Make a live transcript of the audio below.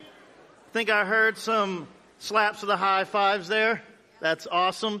Think I heard some slaps of the high fives there. That's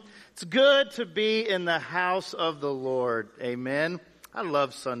awesome. It's good to be in the house of the Lord. Amen. I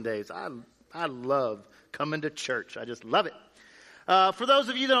love Sundays. I love coming to church. I just love it. For those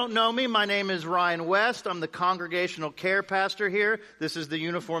of you that don't know me, my name is Ryan West. I'm the congregational care pastor here. This is the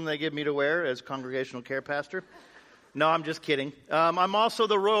uniform they give me to wear as congregational care pastor. No, I'm just kidding. I'm also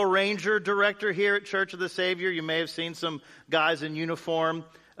the Royal Ranger director here at Church of the Savior. You may have seen some guys in uniform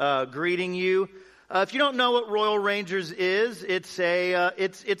greeting you. If you don't know what Royal Rangers is, it's a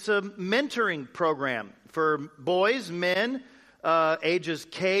mentoring program for boys, men, ages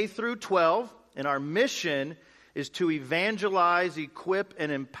K through 12. And our mission is to evangelize, equip,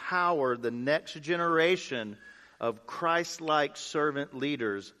 and empower the next generation of Christ-like servant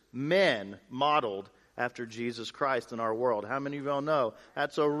leaders, men modeled after Jesus Christ in our world. How many of y'all know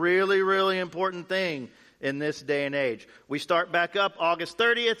that's a really, really important thing in this day and age? We start back up August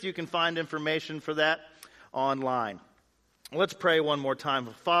 30th. You can find information for that online. Let's pray one more time.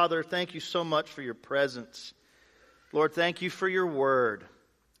 Father, thank you so much for your presence. Lord, thank you for your word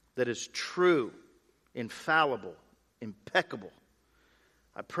that is true, infallible, impeccable.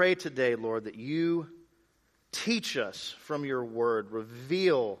 I pray today, Lord, that you teach us from your word.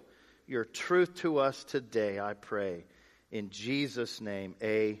 Reveal your truth to us today, I pray. In Jesus' name,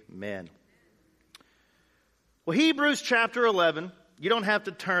 amen. Well, Hebrews chapter 11, you don't have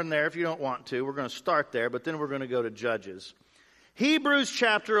to turn there if you don't want to. We're going to start there, but then we're going to go to Judges. Hebrews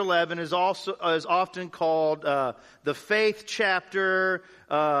chapter 11 is often called the faith chapter,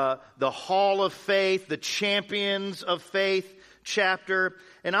 the hall of faith, the champions of faith chapter.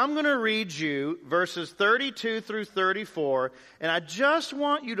 And I'm going to read you verses 32 through 34, and I just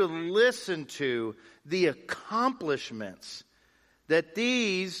want you to listen to the accomplishments that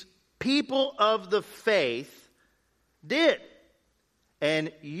these people of the faith did.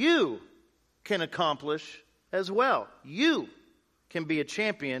 And you can accomplish as well. You can be a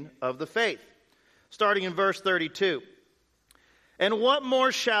champion of the faith. Starting in verse 32. And what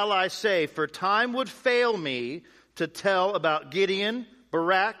more shall I say? For time would fail me to tell about Gideon,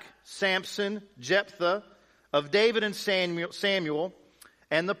 Barak, Samson, Jephthah, of David and Samuel,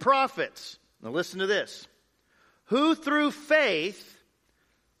 and the prophets. Now listen to this. Who through faith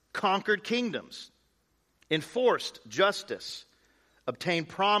conquered kingdoms, enforced justice, obtained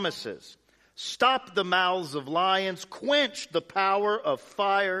promises, stopped the mouths of lions, quenched the power of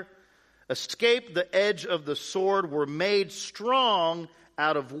fire, escaped the edge of the sword, were made strong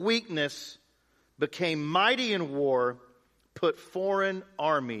out of weakness, became mighty in war, put foreign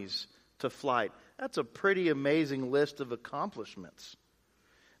armies to flight. That's a pretty amazing list of accomplishments.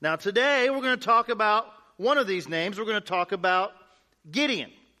 Now today we're going to talk about one of these names. We're going to talk about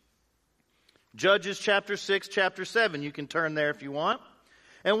Gideon. Judges chapter 6, chapter 7. You can turn there if you want.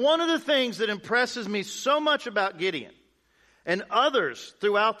 And one of the things that impresses me so much about Gideon and others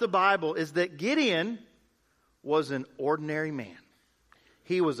throughout the Bible is that Gideon was an ordinary man.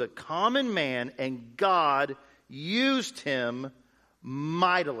 He was a common man, and God used him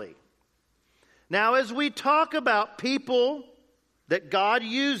mightily. Now, as we talk about people that God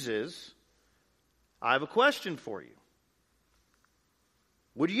uses, I have a question for you.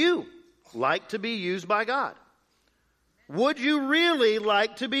 Would you like to be used by God? Would you really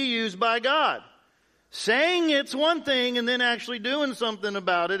like to be used by God? Saying it's one thing and then actually doing something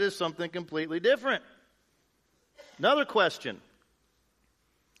about it is something completely different. Another question.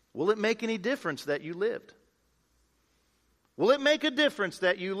 Will it make any difference that you lived? Will it make a difference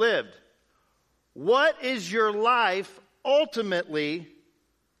that you lived? What is your life ultimately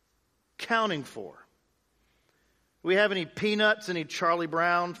counting for? Do we have any Peanuts, any Charlie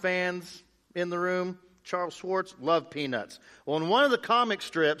Brown fans in the room? Charles Schwartz, love Peanuts. Well, in one of the comic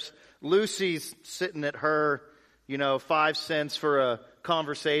strips, Lucy's sitting at her, 5 cents for a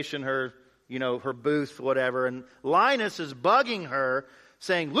conversation, her booth, whatever. And Linus is bugging her,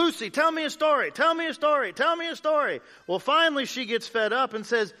 saying, Lucy, tell me a story, tell me a story, tell me a story. Well, finally she gets fed up and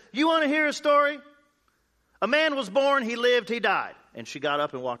says, you want to hear a story? A man was born, he lived, he died. And she got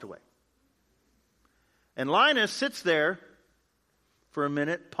up and walked away. And Linus sits there for a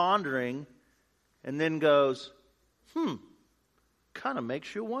minute pondering and then goes, kind of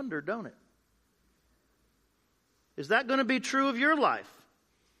makes you wonder, don't it? Is that going to be true of your life?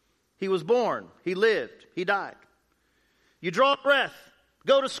 He was born, he lived, he died. You draw a breath,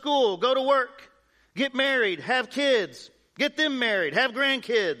 go to school, go to work, get married, have kids, get them married, have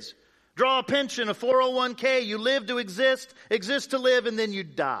grandkids, draw a pension, a 401k, you live to exist, exist to live, and then you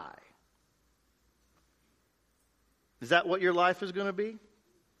die. Is that what your life is going to be?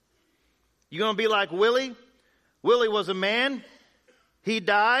 You going to be like Willie? Willie was a man. he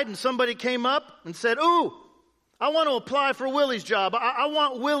died and somebody came up and said, "Ooh, I want to apply for Willie's job. I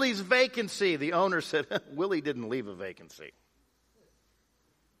want Willie's vacancy." The owner said, "Willie didn't leave a vacancy."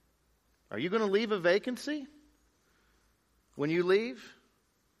 Are you going to leave a vacancy when you leave?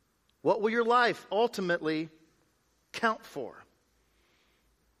 What will your life ultimately count for?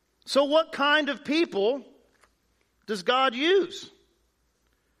 So what kind of people does God use?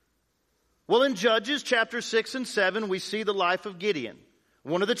 Well, in Judges chapter 6 and 7, we see the life of Gideon,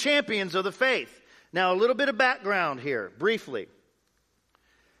 one of the champions of the faith. Now, a little bit of background here, briefly.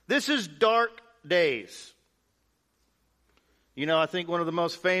 This is dark days. You know, I think one of the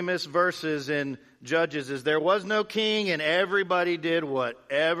most famous verses in Judges is, "There was no king and everybody did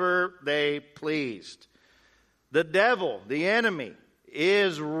whatever they pleased." The devil, the enemy,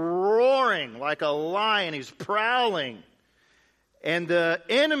 is roaring like a lion. He's prowling. And the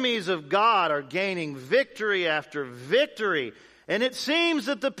enemies of God are gaining victory after victory. And it seems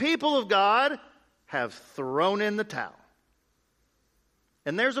that the people of God have thrown in the towel.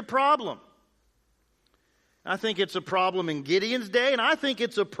 And there's a problem. I think it's a problem in Gideon's day, and I think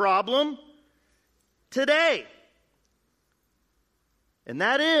it's a problem today. And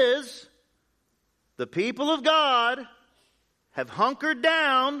that is, the people of God have hunkered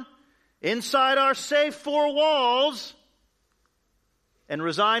down inside our safe four walls and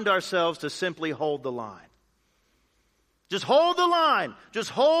resigned ourselves to simply hold the line. Just hold the line. Just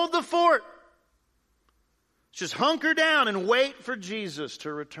hold the fort. Just hunker down and wait for Jesus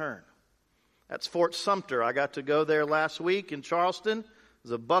to return. That's Fort Sumter. I got to go there last week in Charleston. It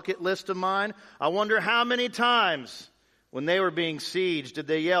was a bucket list of mine. I wonder how many times when they were being sieged did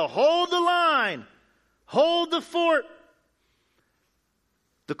they yell, "Hold the line! Hold the fort!"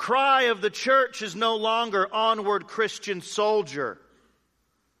 The cry of the church is no longer "Onward, Christian soldier."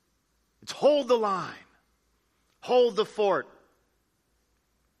 It's "Hold the line. Hold the fort."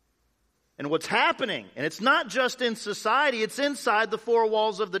 And what's happening, and it's not just in society, it's inside the four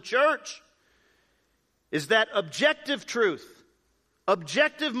walls of the church, is that objective truth,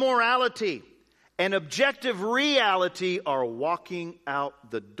 objective morality, and objective reality are walking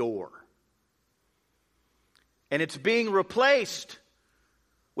out the door. And it's being replaced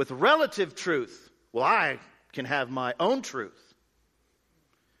with relative truth. Well, I can have my own truth.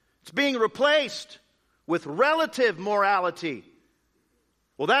 It's being replaced with relative morality.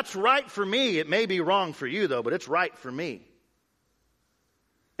 Well, that's right for me. It may be wrong for you, though, but it's right for me.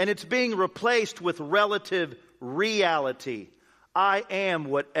 And it's being replaced with relative reality. I am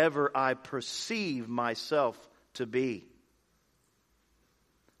whatever I perceive myself to be.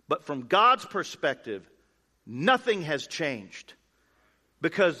 But from God's perspective, nothing has changed.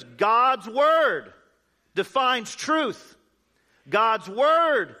 Because God's Word defines truth. God's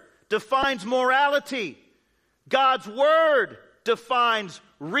Word defines morality. God's Word defines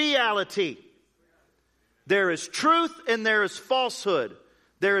reality. There is truth and there is falsehood.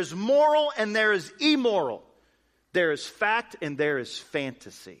 There is moral and there is immoral. There is fact and there is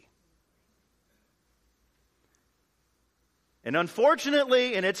fantasy. And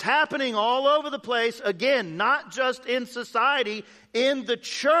unfortunately, and it's happening all over the place, again, not just in society, in the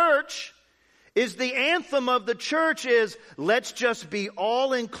church, is the anthem of the church is, let's just be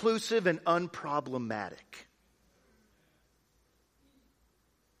all-inclusive and unproblematic.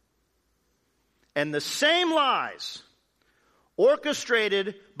 And the same lies,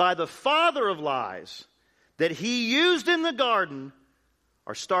 orchestrated by the father of lies, that he used in the garden,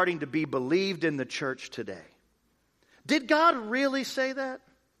 are starting to be believed in the church today. Did God really say that?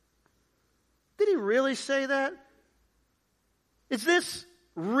 Did he really say that? Is this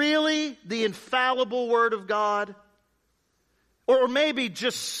really the infallible word of God? Or maybe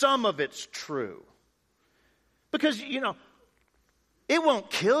just some of it's true? Because, it won't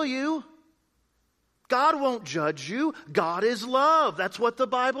kill you. God won't judge you. God is love. That's what the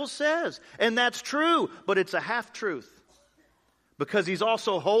Bible says. And that's true, but it's a half-truth. Because he's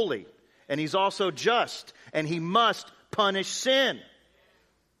also holy, and he's also just, and he must punish sin.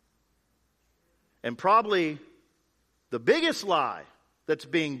 And probably the biggest lie that's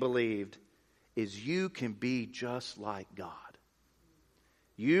being believed is you can be just like God.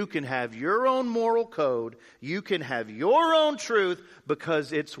 You can have your own moral code. You can have your own truth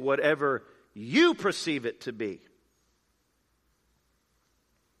because it's whatever you perceive it to be.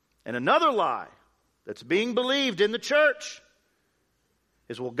 And another lie that's being believed in the church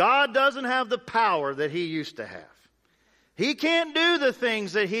is, well, God doesn't have the power that he used to have. He can't do the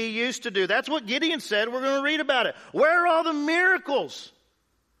things that he used to do. That's what Gideon said. We're going to read about it. Where are all the miracles?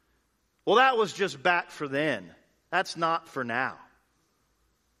 Well, that was just back for then. That's not for now.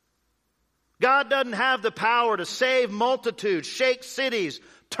 God doesn't have the power to save multitudes, shake cities,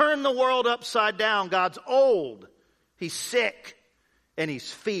 turn the world upside down. God's old, He's sick, and He's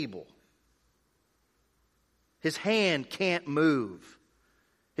feeble. His hand can't move.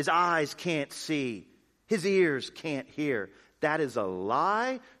 His eyes can't see. His ears can't hear. That is a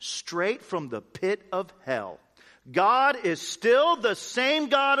lie straight from the pit of hell. God is still the same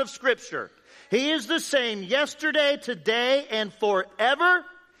God of Scripture. He is the same yesterday, today, and forever.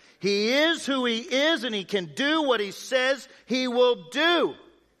 He is who He is, and He can do what He says He will do.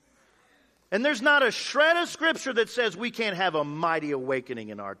 And there's not a shred of Scripture that says we can't have a mighty awakening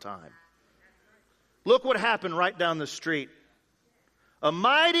in our time. Look what happened right down the street. A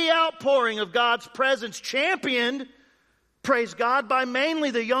mighty outpouring of God's presence, championed, praise God, by mainly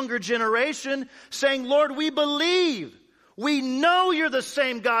the younger generation, saying, Lord, we believe. We know You're the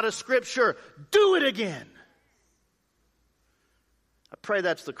same God of Scripture. Do it again. I pray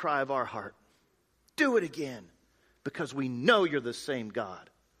that's the cry of our heart. Do it again, because we know You're the same God.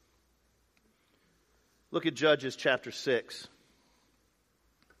 Look at Judges chapter 6,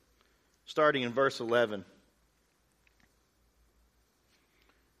 starting in verse 11.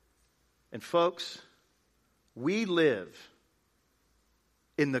 And folks, we live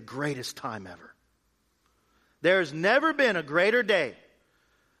in the greatest time ever. There's never been a greater day,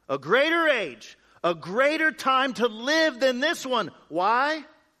 a greater age, a greater time to live than this one. Why?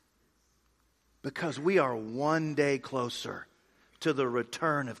 Because we are one day closer to the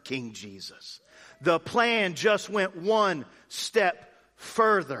return of King Jesus. The plan just went one step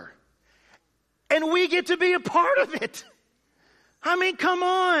further. And we get to be a part of it. I mean, come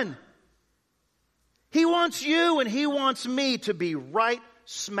on. He wants you and He wants me to be right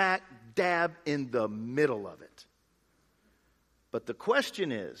smack dab in the middle of it. But the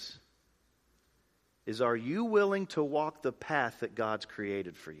question is are you willing to walk the path that God's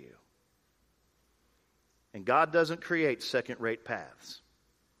created for you? And God doesn't create second-rate paths.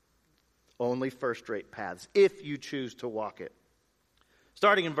 Only first-rate paths, if you choose to walk it.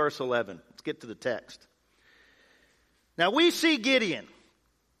 Starting in verse 11. Let's get to the text. Now we see Gideon.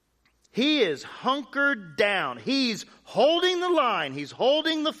 He is hunkered down. He's holding the line. He's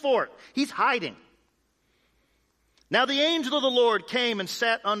holding the fort. He's hiding. Now the angel of the Lord came and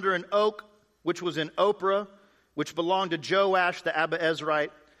sat under an oak, which was in Ophrah, which belonged to Joash the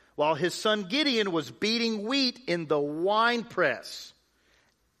Abiezrite, while his son Gideon was beating wheat in the winepress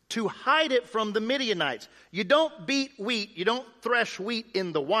to hide it from the Midianites. You don't beat wheat, you don't thresh wheat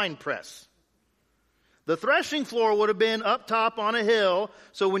in the winepress. The threshing floor would have been up top on a hill,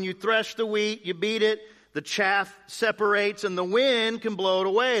 so when you thresh the wheat, you beat it, the chaff separates and the wind can blow it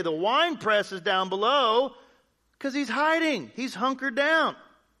away. The wine press is down below because he's hiding. He's hunkered down.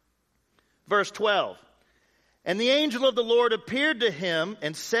 Verse 12. And the angel of the Lord appeared to him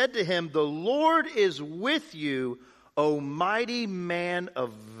and said to him, the Lord is with you, O mighty man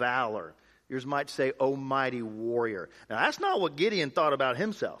of valor. Yours might say, O mighty warrior. Now that's not what Gideon thought about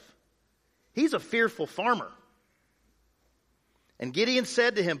himself. He's a fearful farmer. And Gideon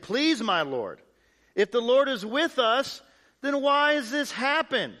said to him, please, my Lord, if the Lord is with us, then why has this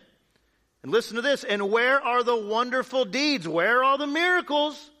happened? And listen to this. And where are the wonderful deeds? Where are the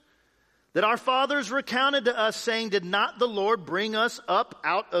miracles that our fathers recounted to us, saying, did not the Lord bring us up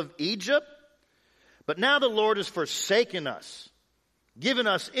out of Egypt? But now the Lord has forsaken us, given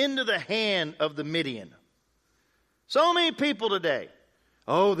us into the hand of the Midian. So many people today,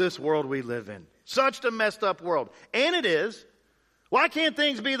 oh, this world we live in, such a messed up world. And it is. Why can't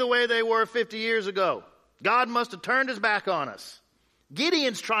things be the way they were 50 years ago? God must have turned His back on us.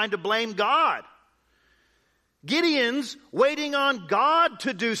 Gideon's trying to blame God. Gideon's waiting on God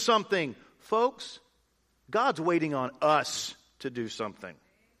to do something. Folks, God's waiting on us to do something.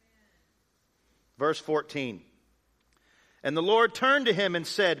 Verse 14. And the Lord turned to him and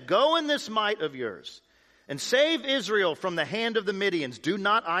said, go in this might of yours and save Israel from the hand of the Midians. Do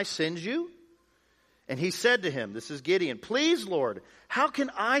not I send you? And he said to him, this is Gideon, please, Lord, how can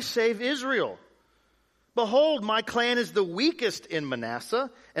I save Israel? Behold, my clan is the weakest in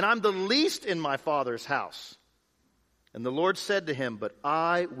Manasseh, and I'm the least in my father's house. And the Lord said to him, but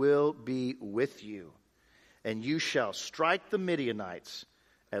I will be with you, and you shall strike the Midianites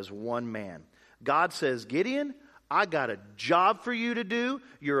as one man. God says, Gideon, I got a job for you to do.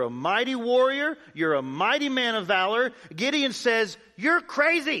 You're a mighty warrior. You're a mighty man of valor. Gideon says, you're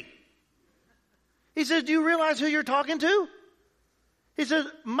crazy. He says, do you realize who you're talking to? He says,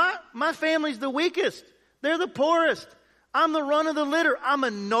 my family's the weakest. They're the poorest. I'm the run of the litter. I'm a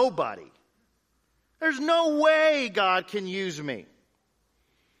nobody. There's no way God can use me.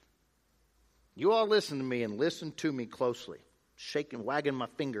 You all listen to me and listen to me closely. Shaking, wagging my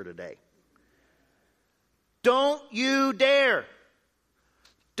finger today. Don't you dare.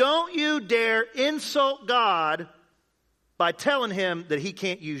 Don't you dare insult God by telling him that he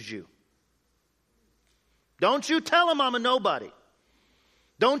can't use you. Don't you tell him I'm a nobody.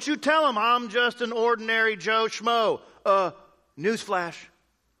 Don't you tell him I'm just an ordinary Joe Schmo. Newsflash,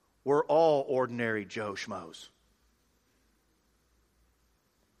 we're all ordinary Joe Schmoes.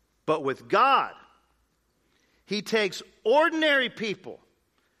 But with God, he takes ordinary people,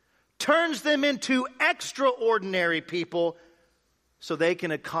 turns them into extraordinary people so they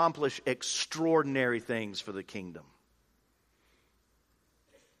can accomplish extraordinary things for the kingdom.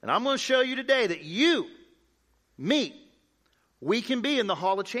 And I'm going to show you today that you, me, we can be in the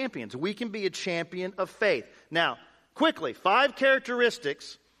Hall of Champions. We can be a champion of faith. Now, quickly, 5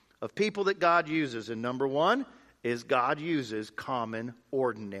 characteristics of people that God uses. And number 1 is God uses common,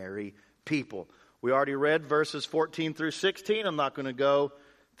 ordinary people. We already read verses 14 through 16. I'm not going to go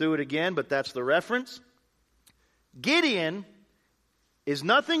through it again, but that's the reference. Gideon is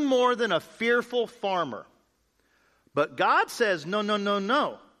nothing more than a fearful farmer. But God says, no, no, no,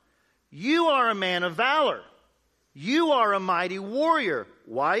 no. You are a man of valor. You are a mighty warrior.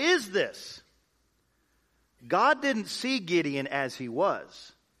 Why is this? God didn't see Gideon as he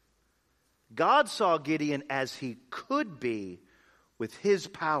was. God saw Gideon as he could be with his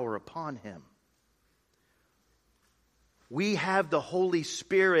power upon him. We have the Holy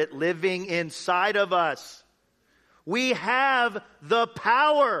Spirit living inside of us. We have the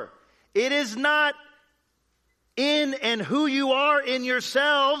power. It is not in and who you are in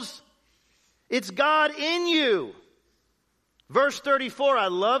yourselves. It's God in you. Verse 34, I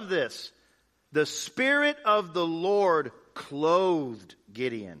love this. The Spirit of the Lord clothed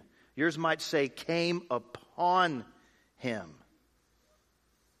Gideon. Yours might say came upon him.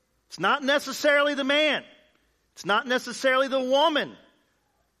 It's not necessarily the man. It's not necessarily the woman.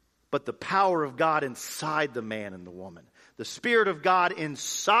 But the power of God inside the man and the woman. The Spirit of God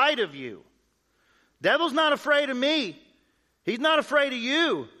inside of you. Devil's not afraid of me. He's not afraid of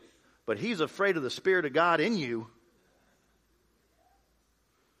you. But he's afraid of the Spirit of God in you.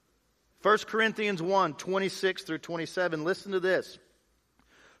 1 Corinthians 1, 26 through 27. Listen to this.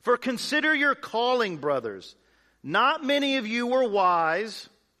 For consider your calling, brothers. Not many of you were wise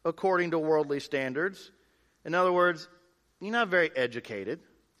according to worldly standards. In other words, you're not very educated.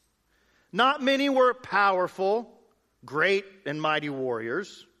 Not many were powerful, great and mighty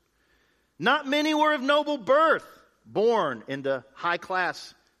warriors. Not many were of noble birth, born into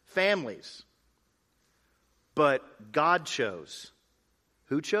high-class families. But God chose.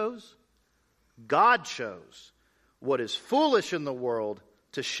 Who chose? God chose what is foolish in the world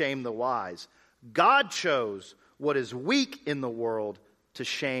to shame the wise. God chose what is weak in the world to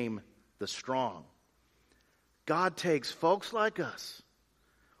shame the strong. God takes folks like us,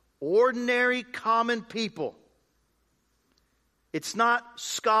 ordinary, common people. It's not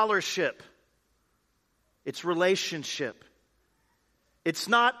scholarship. It's relationship. It's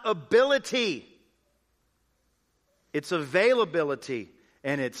not ability. It's availability.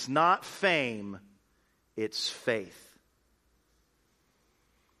 And it's not fame. It's faith.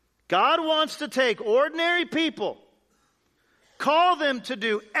 God wants to take ordinary people, call them to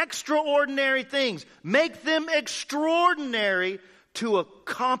do extraordinary things, make them extraordinary to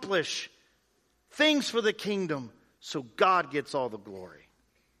accomplish things for the kingdom so God gets all the glory.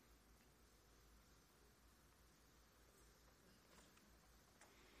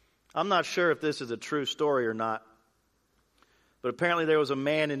 I'm not sure if this is a true story or not, but apparently there was a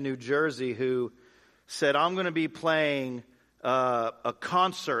man in New Jersey who said, I'm going to be playing a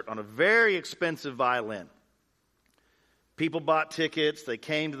concert on a very expensive violin. People bought tickets. They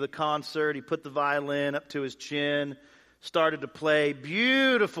came to the concert. He put the violin up to his chin, started to play.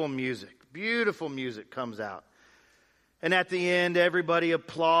 Beautiful music. Beautiful music comes out. And at the end, everybody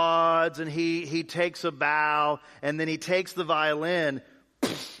applauds, and he takes a bow, and then he takes the violin,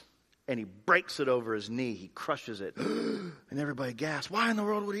 and he breaks it over his knee. He crushes it. And everybody gasps, why in the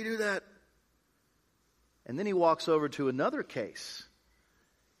world would he do that? And then he walks over to another case,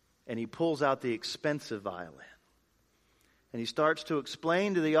 and he pulls out the expensive violin. And he starts to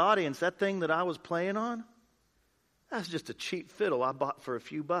explain to the audience, that thing that I was playing on, that's just a cheap fiddle I bought for a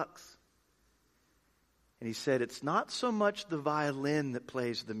few bucks. And he said, it's not so much the violin that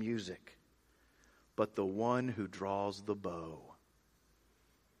plays the music, but the one who draws the bow.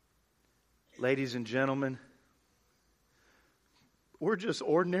 Ladies and gentlemen, we're just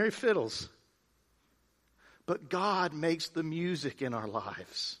ordinary fiddles. But God makes the music in our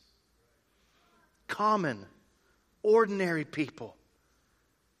lives. Common, ordinary people.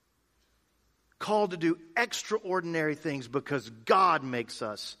 Called to do extraordinary things because God makes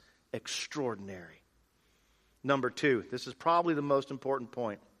us extraordinary. Number 2, this is probably the most important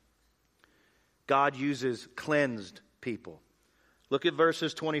point. God uses cleansed people. Look at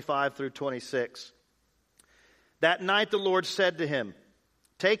verses 25 through 26. That night the Lord said to him,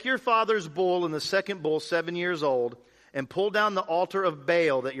 take your father's bull and the second bull 7 years old, and pull down the altar of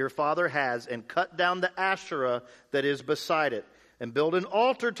Baal that your father has, and cut down the Asherah that is beside it, and build an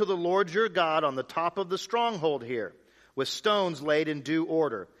altar to the Lord your God on the top of the stronghold here, with stones laid in due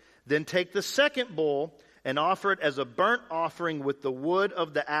order. Then take the second bull and offer it as a burnt offering with the wood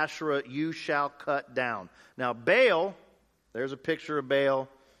of the Asherah you shall cut down. Now Baal, there's a picture of Baal.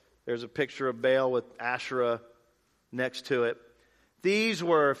 There's a picture of Baal with Asherah next to it. These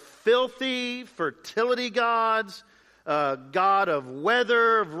were filthy fertility gods, god of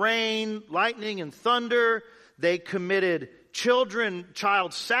weather, of rain, lightning, and thunder. They committed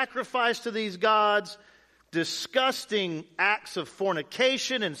child sacrifice to these gods, disgusting acts of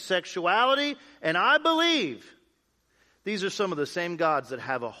fornication and sexuality. And I believe these are some of the same gods that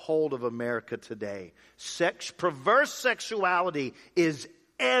have a hold of America today. Perverse sexuality is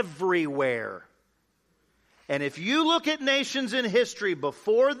everywhere. And if you look at nations in history,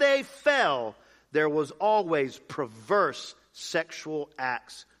 before they fell, there was always perverse sexual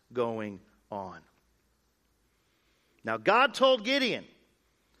acts going on. Now God told Gideon,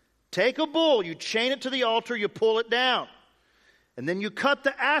 take a bull, you chain it to the altar, you pull it down. And then you cut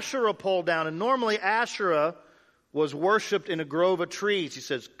the Asherah pole down. And normally Asherah was worshipped in a grove of trees. He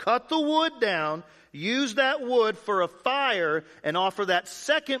says, cut the wood down, use that wood for a fire, and offer that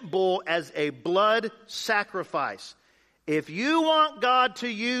second bull as a blood sacrifice. If you want God to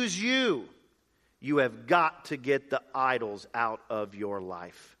use you, you have got to get the idols out of your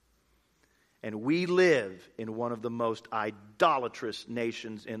life. And we live in one of the most idolatrous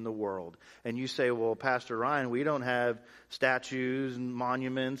nations in the world. And you say, well, Pastor Ryan, we don't have statues and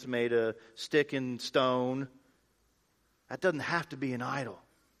monuments made of stick and stone. That doesn't have to be an idol.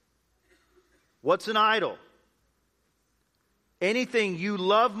 What's an idol? Anything you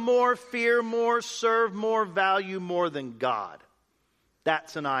love more, fear more, serve more, value more than God.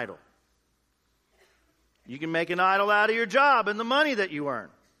 That's an idol. You can make an idol out of your job and the money that you earn.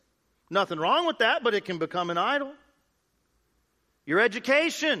 Nothing wrong with that, but it can become an idol. Your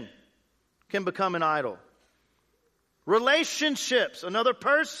education can become an idol. Relationships, another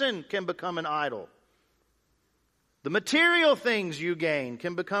person can become an idol. The material things you gain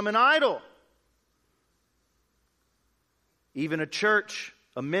can become an idol. Even a church,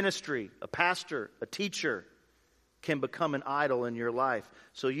 a ministry, a pastor, a teacher can become an idol in your life.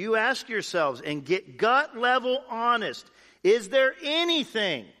 So you ask yourselves and get gut level honest. Is there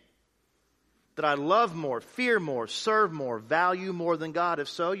anything that I love more, fear more, serve more, value more than God? If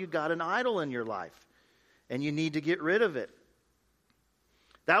so, you've got an idol in your life, and you need to get rid of it.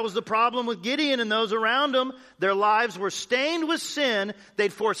 That was the problem with Gideon and those around him. Their lives were stained with sin.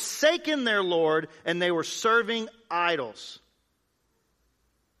 They'd forsaken their Lord, and they were serving idols.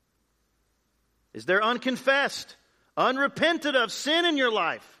 Is there unconfessed, unrepented of sin in your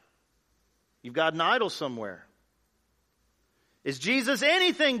life? You've got an idol somewhere. Is Jesus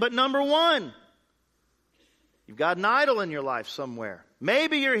anything but number one? You've got an idol in your life somewhere.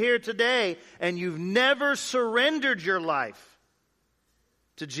 Maybe you're here today and you've never surrendered your life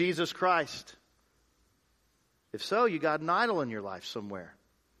to Jesus Christ. If so, you got an idol in your life somewhere.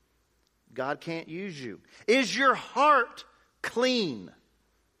 God can't use you. Is your heart clean?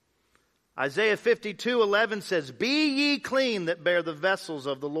 Isaiah 52:11 says, be ye clean that bear the vessels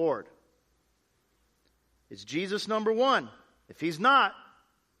of the Lord. Is Jesus number one? If he's not,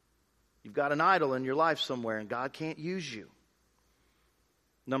 you've got an idol in your life somewhere and God can't use you.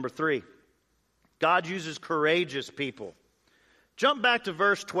 Number 3, God uses courageous people. Jump back to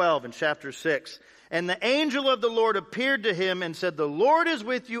verse 12 in chapter 6. And the angel of the Lord appeared to him and said, the Lord is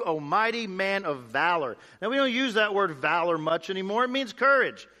with you, O mighty man of valor. Now we don't use that word valor much anymore. It means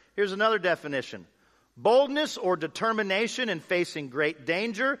courage. Here's another definition. Boldness or determination in facing great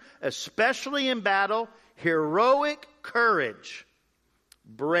danger, especially in battle. Heroic courage,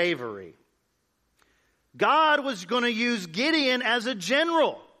 bravery. God was going to use Gideon as a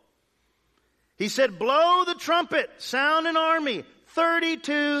general. He said, blow the trumpet, sound an army.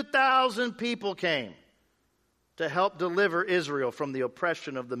 32,000 people came to help deliver Israel from the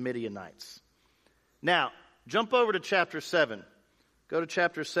oppression of the Midianites. Now, jump over to chapter 7. Go to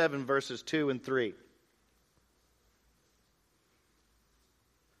chapter 7, verses 2 and 3.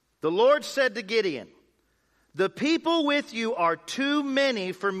 The Lord said to Gideon, the people with you are too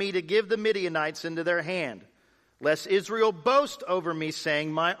many for me to give the Midianites into their hand, lest Israel boast over me,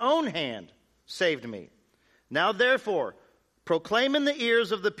 saying, my own hand saved me. Now therefore, proclaim in the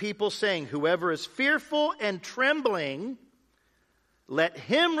ears of the people, saying, whoever is fearful and trembling, let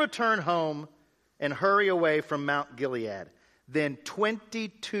him return home and hurry away from Mount Gilead. Then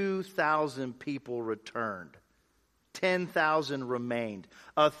 22,000 people returned. 10,000 remained.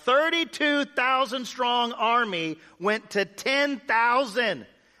 A 32,000 strong army went to 10,000.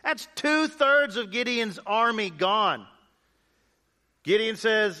 That's 2/3 of Gideon's army gone. Gideon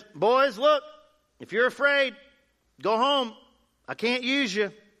says, boys, look, if you're afraid, go home. I can't use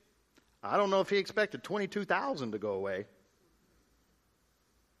you. I don't know if he expected 22,000 to go away.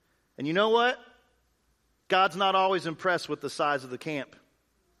 And you know what? God's not always impressed with the size of the camp.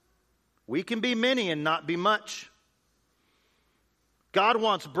 We can be many and not be much. God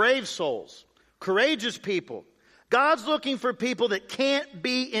wants brave souls, courageous people. God's looking for people that can't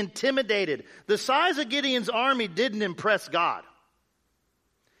be intimidated. The size of Gideon's army didn't impress God.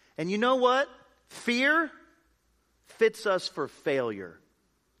 And you know what? Fear fits us for failure,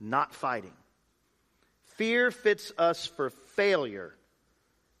 not fighting. Fear fits us for failure,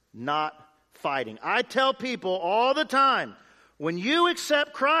 not fighting. I tell people all the time, when you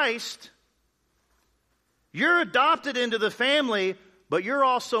accept Christ, you're adopted into the family, but you're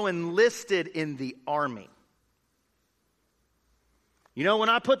also enlisted in the army. You know, when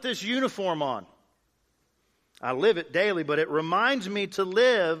I put this uniform on, I live it daily, but it reminds me to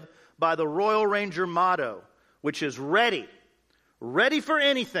live by the Royal Ranger motto, which is ready. Ready for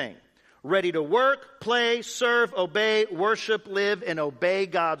anything. Ready to work, play, serve, obey, worship, live, and obey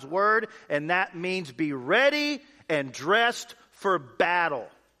God's word. And that means be ready and dressed for battle.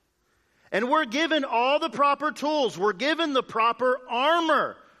 And we're given all the proper tools. We're given the proper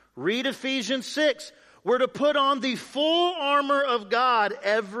armor. Read Ephesians 6. We're to put on the full armor of God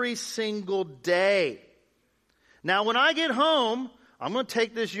every single day. Now, when I get home, I'm going to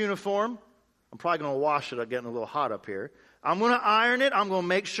take this uniform. I'm probably going to wash it. I'm getting a little hot up here. I'm going to iron it. I'm going to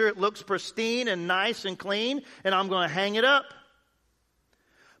make sure it looks pristine and nice and clean. And I'm going to hang it up.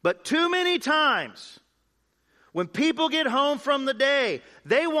 But too many times, when people get home from the day,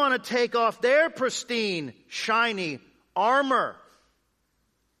 they want to take off their pristine, shiny armor.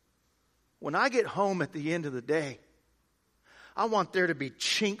 When I get home at the end of the day, I want there to be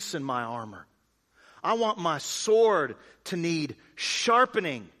chinks in my armor. I want my sword to need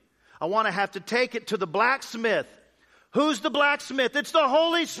sharpening. I want to have to take it to the blacksmith. Who's the blacksmith? It's the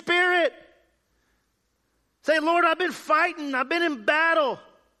Holy Spirit. Say, Lord, I've been fighting. I've been in battle.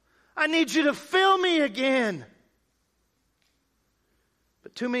 I need you to fill me again.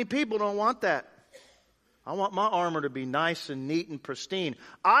 But too many people don't want that. I want my armor to be nice and neat and pristine.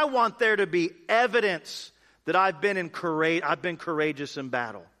 I want there to be evidence that I've been courageous in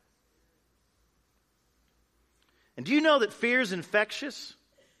battle. And do you know that fear is infectious?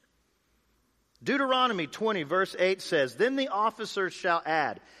 Deuteronomy 20 verse 8 says, then the officers shall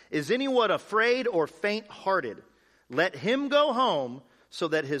add, is anyone afraid or faint-hearted? Let him go home so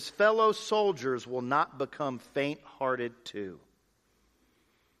that his fellow soldiers will not become faint-hearted too.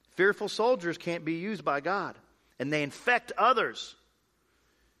 Fearful soldiers can't be used by God, and they infect others.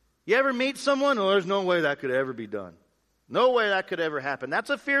 You ever meet someone? Oh, there's no way that could ever be done. No way that could ever happen. That's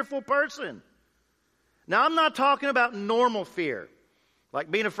a fearful person. Now, I'm not talking about normal fear, like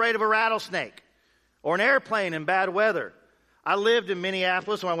being afraid of a rattlesnake or an airplane in bad weather. I lived in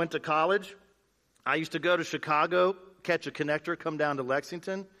Minneapolis when I went to college. I used to go to Chicago, catch a connector, come down to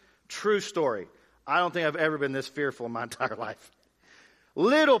Lexington. True story. I don't think I've ever been this fearful in my entire life.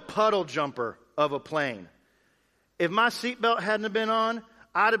 Little puddle jumper of a plane. If my seatbelt hadn't been on,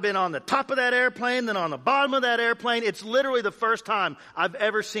 I'd have been on the top of that airplane, then on the bottom of that airplane. It's literally the first time I've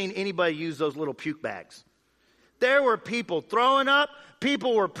ever seen anybody use those little puke bags. There were people throwing up.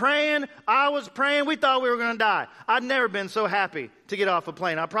 People were praying. I was praying. We thought we were going to die. I'd never been so happy to get off a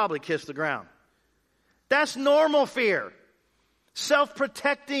plane. I probably kissed the ground. That's normal fear.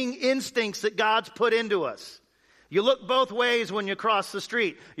 Self-protecting instincts that God's put into us. You look both ways when you cross the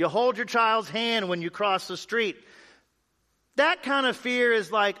street. You hold your child's hand when you cross the street. That kind of fear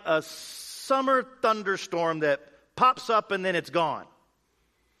is like a summer thunderstorm that pops up and then it's gone.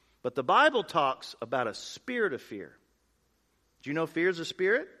 But the Bible talks about a spirit of fear. Do you know fear is a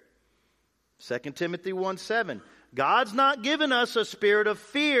spirit? 2 Timothy 1:7. God's not given us a spirit of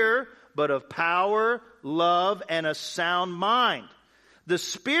fear, but of power, love, and a sound mind. The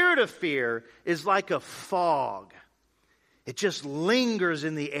spirit of fear is like a fog. It just lingers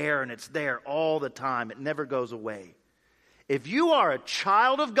in the air and it's there all the time. It never goes away. If you are a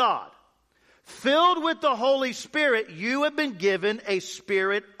child of God, filled with the Holy Spirit, you have been given a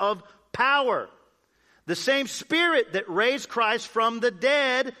spirit of power. The same Spirit that raised Christ from the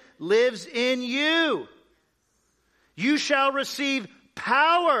dead lives in you. You shall receive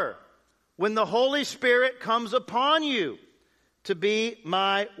power when the Holy Spirit comes upon you to be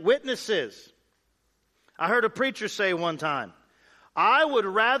my witnesses. I heard a preacher say one time, I would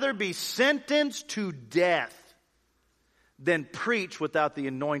rather be sentenced to death than preach without the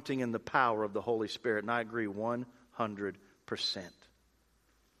anointing and the power of the Holy Spirit. And I agree 100%.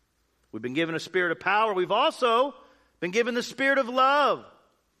 We've been given a spirit of power. We've also been given the spirit of love.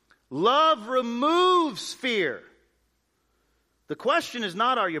 Love removes fear. The question is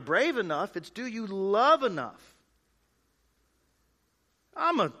not, are you brave enough? It's, do you love enough?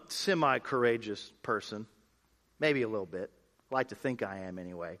 I'm a semi-courageous person. Maybe a little bit. I like to think I am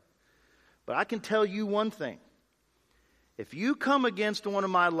anyway. But I can tell you one thing. If you come against one of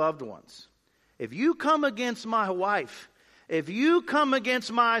my loved ones, if you come against my wife, if you come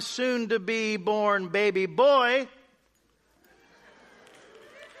against my soon-to-be born baby boy,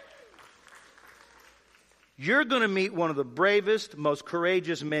 you're going to meet one of the bravest, most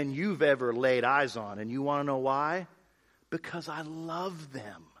courageous men you've ever laid eyes on. And you want to know why? Because I love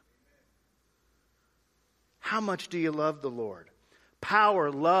them. How much do you love the Lord?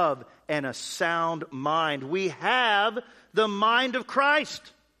 Power, love, and a sound mind. We have the mind of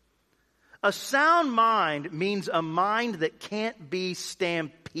Christ. A sound mind means a mind that can't be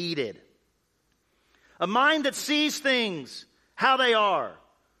stampeded. A mind that sees things how they are.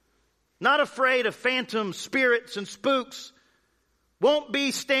 Not afraid of phantom spirits and spooks. Won't be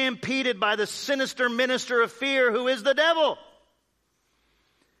stampeded by the sinister minister of fear who is the devil.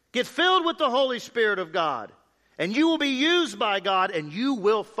 Get filled with the Holy Spirit of God, and you will be used by God, and you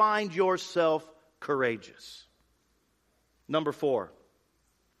will find yourself courageous. Number 4,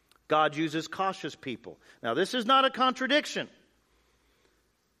 God uses cautious people. Now, this is not a contradiction.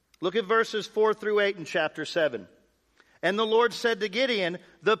 Look at verses 4 through 8 in chapter 7. And the Lord said to Gideon,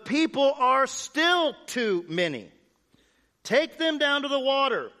 the people are still too many. Take them down to the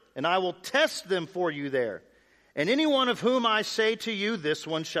water, and I will test them for you there. And anyone of whom I say to you, this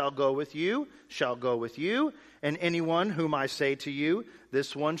one shall go with you, shall go with you. And anyone whom I say to you,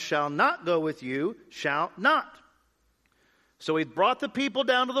 this one shall not go with you, shall not. So he brought the people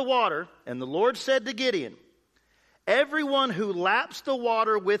down to the water, and the Lord said to Gideon, everyone who laps the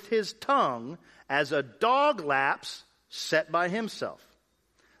water with his tongue, as a dog laps, set by himself.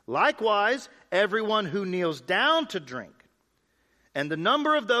 Likewise, everyone who kneels down to drink. And the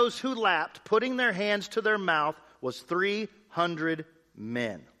number of those who lapped, putting their hands to their mouth, was 300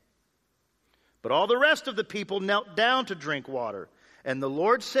 men. But all the rest of the people knelt down to drink water. And the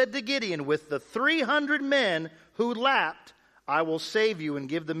Lord said to Gideon, with the 300 men who lapped, I will save you and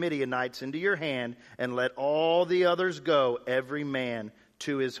give the Midianites into your hand, and let all the others go, every man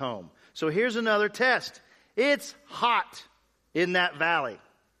to his home. So here's another test. It's hot in that valley.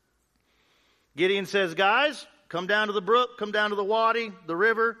 Gideon says, guys, come down to the brook, come down to the wadi, the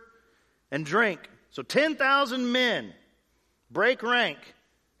river, and drink. So 10,000 men break rank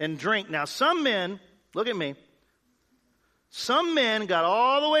and drink. Now some men, look at me, some men got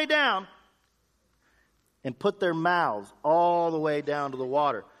all the way down and put their mouths all the way down to the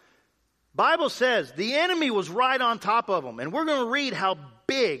water. Bible says the enemy was right on top of them. And we're going to read how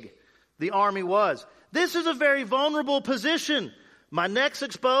big the army was. This is a very vulnerable position. My neck's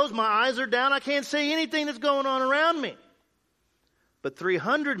exposed, my eyes are down, I can't see anything that's going on around me. But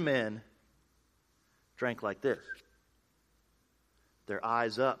 300 men drank like this. Their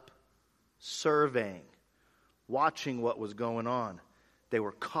eyes up, surveying, watching what was going on. They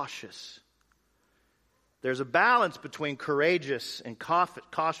were cautious. There's a balance between courageous and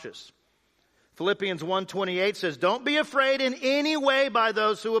cautious. Philippians 1:28 says, don't be afraid in any way by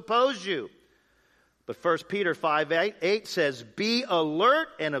those who oppose you. But 1 Peter 5:8 says, be alert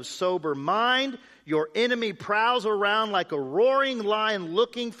and of sober mind. Your enemy prowls around like a roaring lion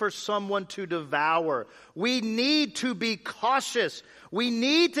looking for someone to devour. We need to be cautious. We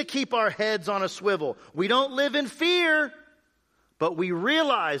need to keep our heads on a swivel. We don't live in fear, but we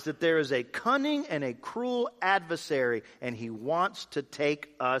realize that there is a cunning and a cruel adversary, and he wants to take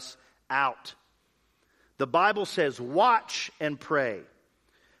us out. The Bible says, watch and pray.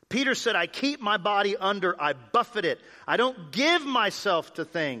 Peter said, I keep my body under, I buffet it. I don't give myself to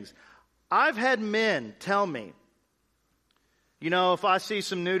things. I've had men tell me, you know, if I see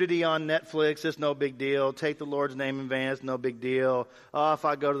some nudity on Netflix, it's no big deal. Take the Lord's name in vain, it's no big deal. Oh, if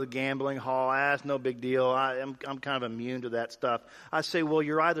I go to the gambling hall, that's no big deal. I'm kind of immune to that stuff. I say, well,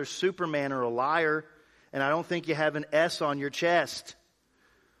 you're either Superman or a liar, and I don't think you have an S on your chest.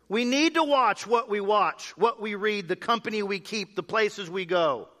 We need to watch, what we read, the company we keep, the places we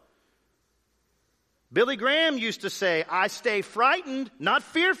go. Billy Graham used to say, I stay frightened, not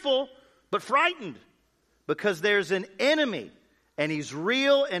fearful, but frightened. because there's an enemy, and he's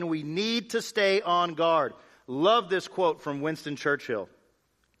real, and we need to stay on guard. Love this quote from Winston Churchill.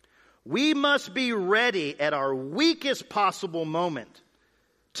 We must be ready at our weakest possible moment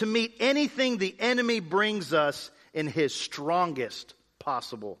to meet anything the enemy brings us in his strongest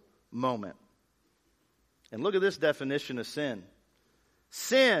possible moment. And look at this definition of sin.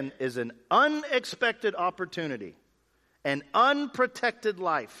 Sin is an unexpected opportunity, an unprotected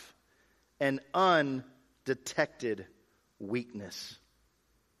life, an undetected weakness.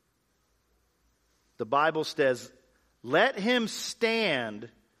 The Bible says, let him stand,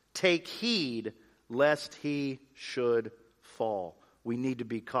 take heed, lest he should fall. We need to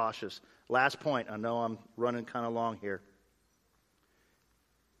be cautious. Last point, I know I'm running kind of long here,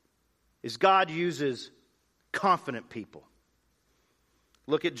 is God uses confident people.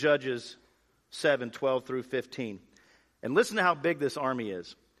 Look at Judges 7:12 through 15. And listen to how big this army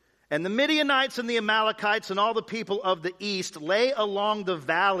is. And the Midianites and the Amalekites and all the people of the east lay along the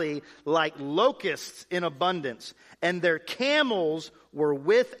valley like locusts in abundance, and their camels were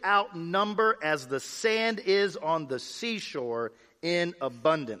without number as the sand is on the seashore in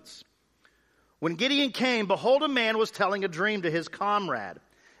abundance. When Gideon came, behold, a man was telling a dream to his comrade.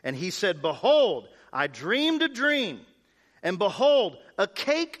 And he said, behold, I dreamed a dream. And behold, a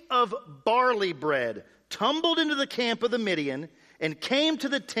cake of barley bread tumbled into the camp of the Midian and came to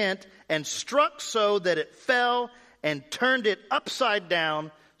the tent and struck so that it fell and turned it upside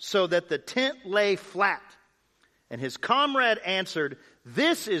down so that the tent lay flat. And his comrade answered,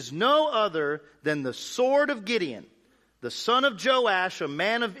 this is no other than the sword of Gideon, the son of Joash, a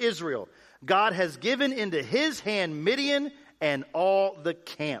man of Israel. God has given into his hand Midian and all the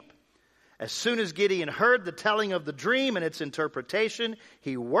camp. As soon as Gideon heard the telling of the dream and its interpretation,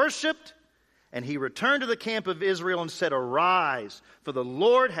 he worshipped, and he returned to the camp of Israel and said, arise, for the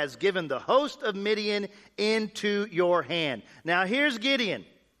Lord has given the host of Midian into your hand. Now here's Gideon.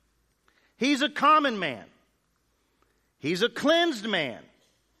 He's a common man. He's a cleansed man.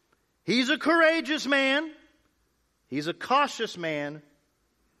 He's a courageous man. He's a cautious man.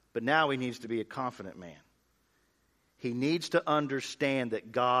 But now he needs to be a confident man. He needs to understand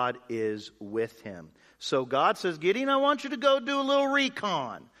that God is with him. So God says, Gideon, I want you to go do a little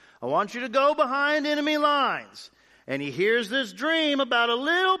recon. I want you to go behind enemy lines. And he hears this dream about a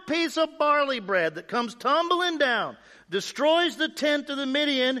little piece of barley bread that comes tumbling down, destroys the tent of the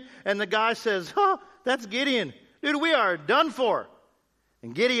Midian, and the guy says, oh, that's Gideon. Dude, we are done for.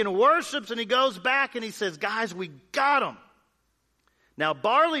 And Gideon worships, and he goes back and he says, guys, we got him. Now,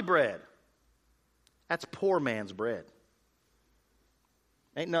 barley bread, that's poor man's bread.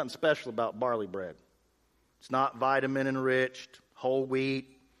 Ain't nothing special about barley bread. It's not vitamin enriched, whole wheat,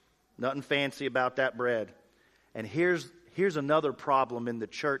 nothing fancy about that bread. And here's another problem in the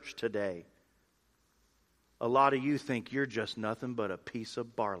church today. A lot of you think you're just nothing but a piece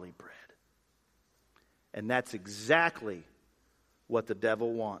of barley bread. And that's exactly what the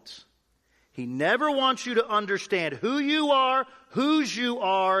devil wants. He never wants you to understand who you are, whose you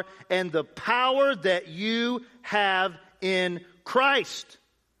are, and the power that you have in Christ.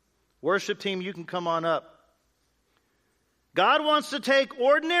 Worship team, you can come on up. God wants to take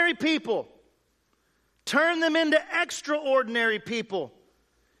ordinary people, turn them into extraordinary people,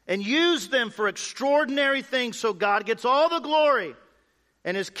 and use them for extraordinary things so God gets all the glory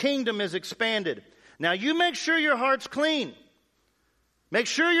and his kingdom is expanded. Now you make sure your heart's clean. Make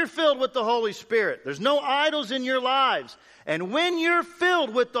sure you're filled with the Holy Spirit. There's no idols in your lives. And when you're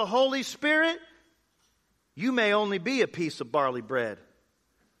filled with the Holy Spirit, you may only be a piece of barley bread,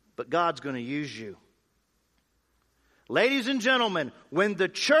 but God's going to use you. Ladies and gentlemen, when the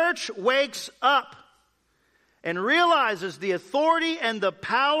church wakes up and realizes the authority and the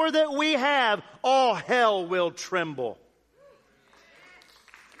power that we have, all hell will tremble.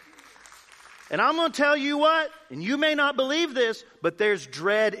 And I'm going to tell you what, and you may not believe this, but there's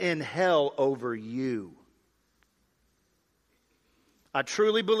dread in hell over you. I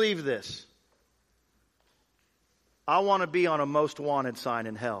truly believe this. I want to be on a most wanted sign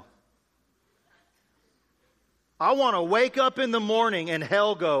in hell. I want to wake up in the morning and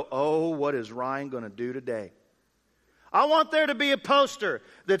hell go, oh, what is Ryan going to do today? I want there to be a poster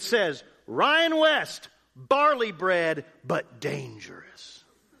that says, Ryan West, barley bread, but dangerous.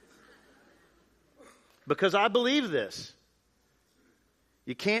 Because I believe this.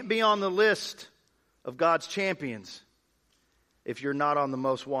 You can't be on the list of God's champions if you're not on the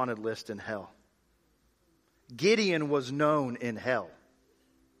most wanted list in hell. Gideon was known in hell.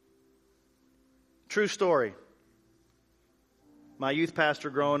 True story. My youth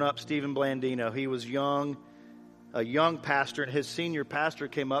pastor growing up, Stephen Blandino, he was young a young pastor, and his senior pastor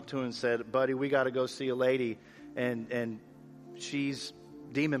came up to him and said, "Buddy, we got to go see a lady, and she's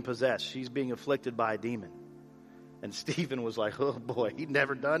demon-possessed. She's being afflicted by a demon." And Stephen was like, "Oh boy, he'd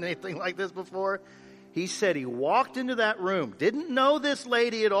never done anything like this before." He said he walked into that room, didn't know this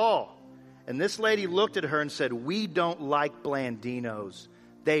lady at all. And this lady looked at her and said, "We don't like Blandinos.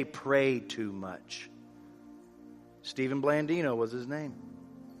 They pray too much." Stephen Blandino was his name.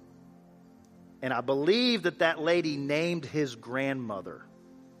 And I believe that lady named his grandmother.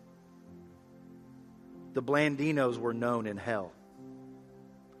 The Blandinos were known in hell.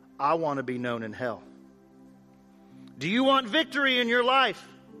 I want to be known in hell. Do you want victory in your life?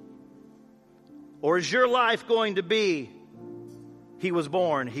 Or is your life going to be, he was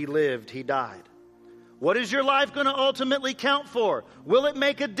born, he lived, he died? What is your life going to ultimately count for? Will it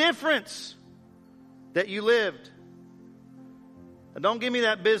make a difference that you lived? And don't give me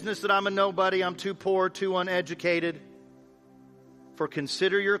that business that I'm a nobody, I'm too poor, too uneducated. For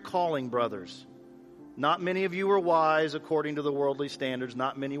consider your calling, brothers. Not many of you were wise according to the worldly standards.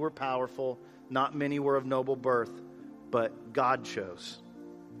 Not many were powerful. Not many were of noble birth. But God chose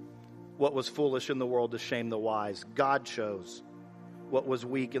what was foolish in the world to shame the wise. God chose what was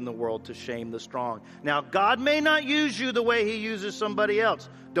weak in the world to shame the strong. Now, God may not use you the way He uses somebody else.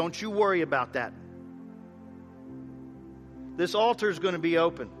 Don't you worry about that. This altar is going to be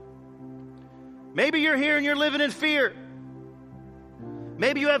open. Maybe you're here and you're living in fear.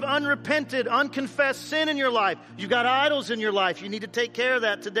 Maybe you have unrepented, unconfessed sin in your life. You've got idols in your life. You need to take care of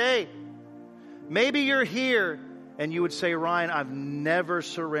that today. Maybe you're here and you would say, "Ryan, I've never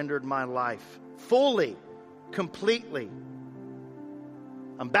surrendered my life fully, completely.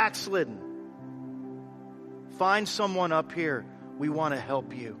 I'm backslidden." Find someone up here. We want to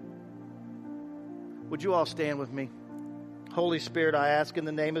help you. Would you all stand with me? Holy Spirit, I ask in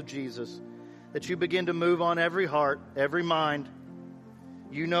the name of Jesus that you begin to move on every heart, every mind.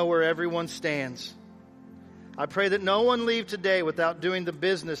 You know where everyone stands. I pray that no one leave today without doing the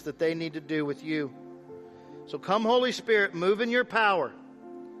business that they need to do with you. So come, Holy Spirit, move in your power.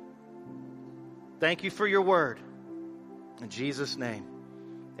 Thank you for your word. In Jesus' name,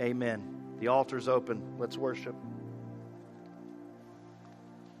 amen. The altar's open. Let's worship.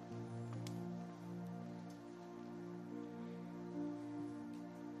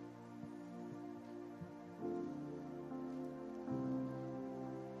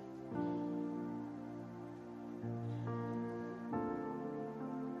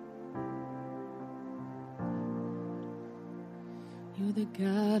 You're the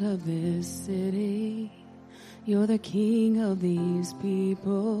God of this city. You're the King of these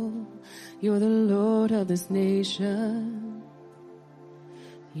people. You're the Lord of this nation.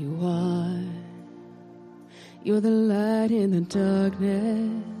 You are. You're the light in the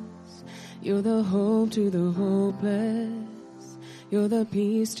darkness. You're the hope to the hopeless. You're the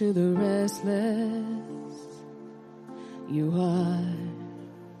peace to the restless. You are.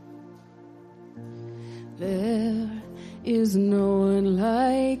 There is no one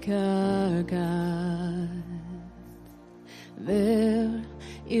like our God. There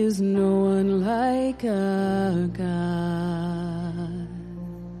is no one like our God.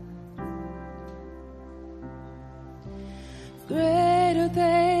 Greater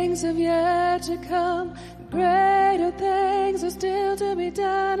things have yet to come. Greater things are still to be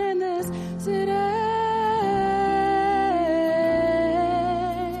done in this city.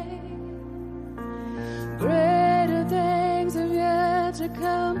 Greater things have yet to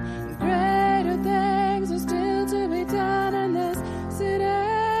come. Greater things are still to be done in this city.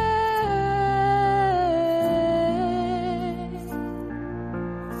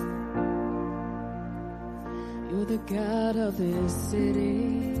 You're the God of this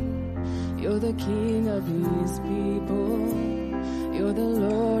city. You're the King of these people. You're the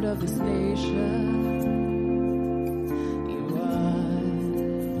Lord of this nation.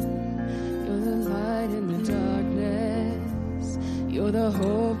 You're the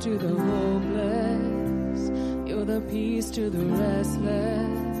hope to the hopeless. You're the peace to the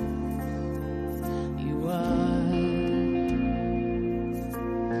restless. You are.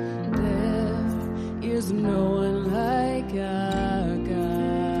 There is no one like our God.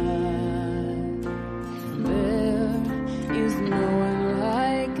 There is no one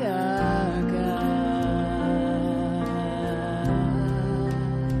like our God.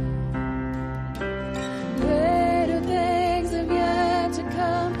 Greater things have yet to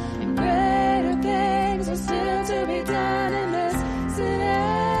come, and greater things are still to be done in this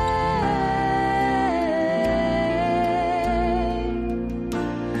city.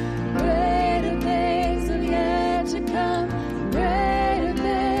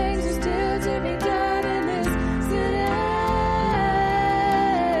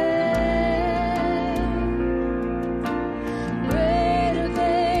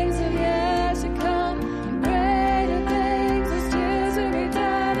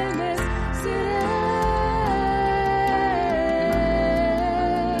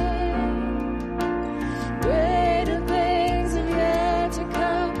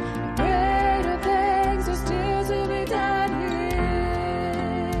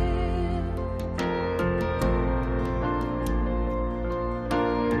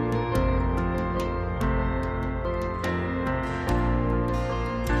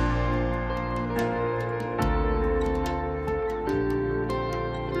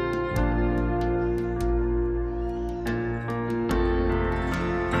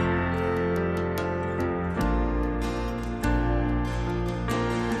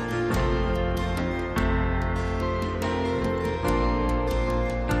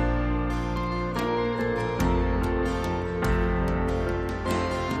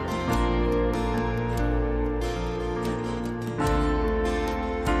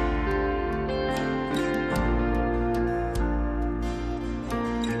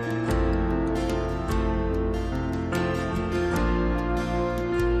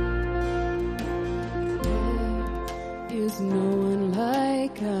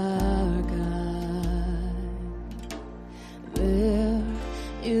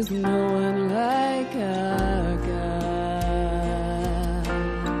 is no one like our God.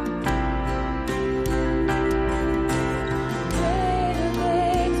 Greater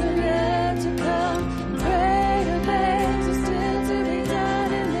things are yet to come. Greater things are still to be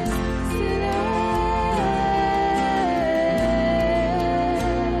done in this city.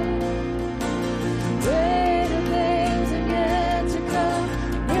 Greater things are yet to come.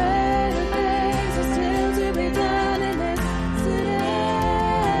 Greater things are still to be done in this city.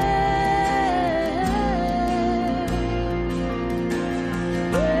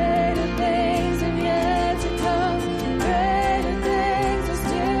 Greater things have yet to come. Greater things are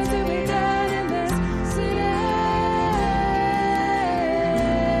still to be done in this city.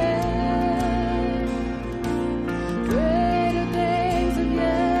 Greater things have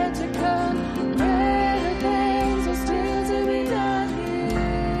yet to come. Greater things are still to be done here.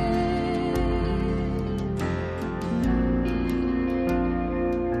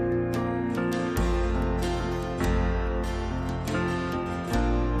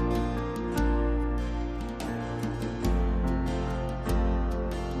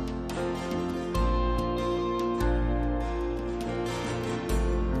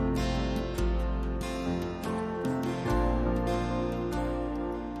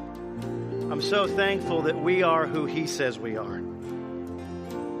 I'm so thankful that we are who He says we are.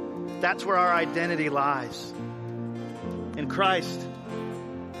 That's where our identity lies, in Christ.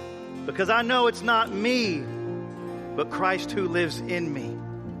 Because I know it's not me, but Christ who lives in me.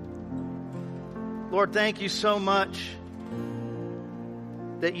 Lord, thank you so much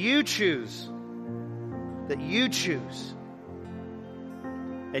that you choose. That you choose.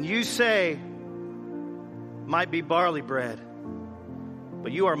 And you say, might be barley bread,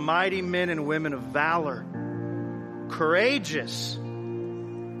 but you are mighty men and women of valor, courageous,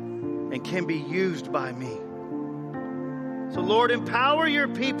 and can be used by me. So Lord, empower your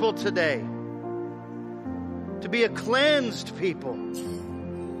people today to be a cleansed people,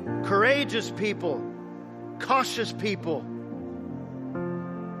 courageous people, cautious people,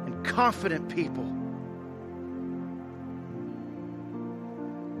 and confident people.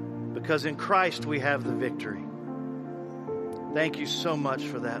 Because in Christ we have the victory. Thank you so much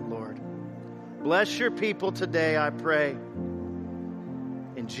for that, Lord. Bless your people today, I pray.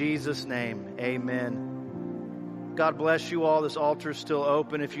 In Jesus' name, amen. God bless you all. This altar is still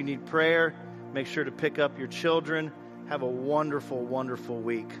open. If you need prayer, make sure to pick up your children. Have a wonderful, wonderful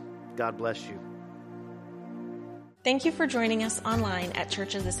week. God bless you. Thank you for joining us online at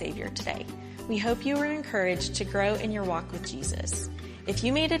Church of the Savior today. We hope you were encouraged to grow in your walk with Jesus. If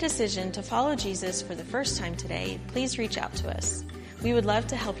you made a decision to follow Jesus for the first time today, please reach out to us. We would love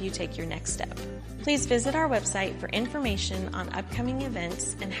to help you take your next step. Please visit our website for information on upcoming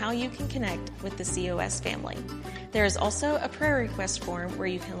events and how you can connect with the COS family. There is also a prayer request form where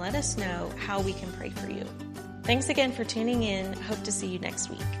you can let us know how we can pray for you. Thanks again for tuning in. Hope to see you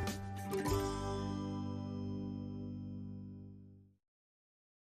next week.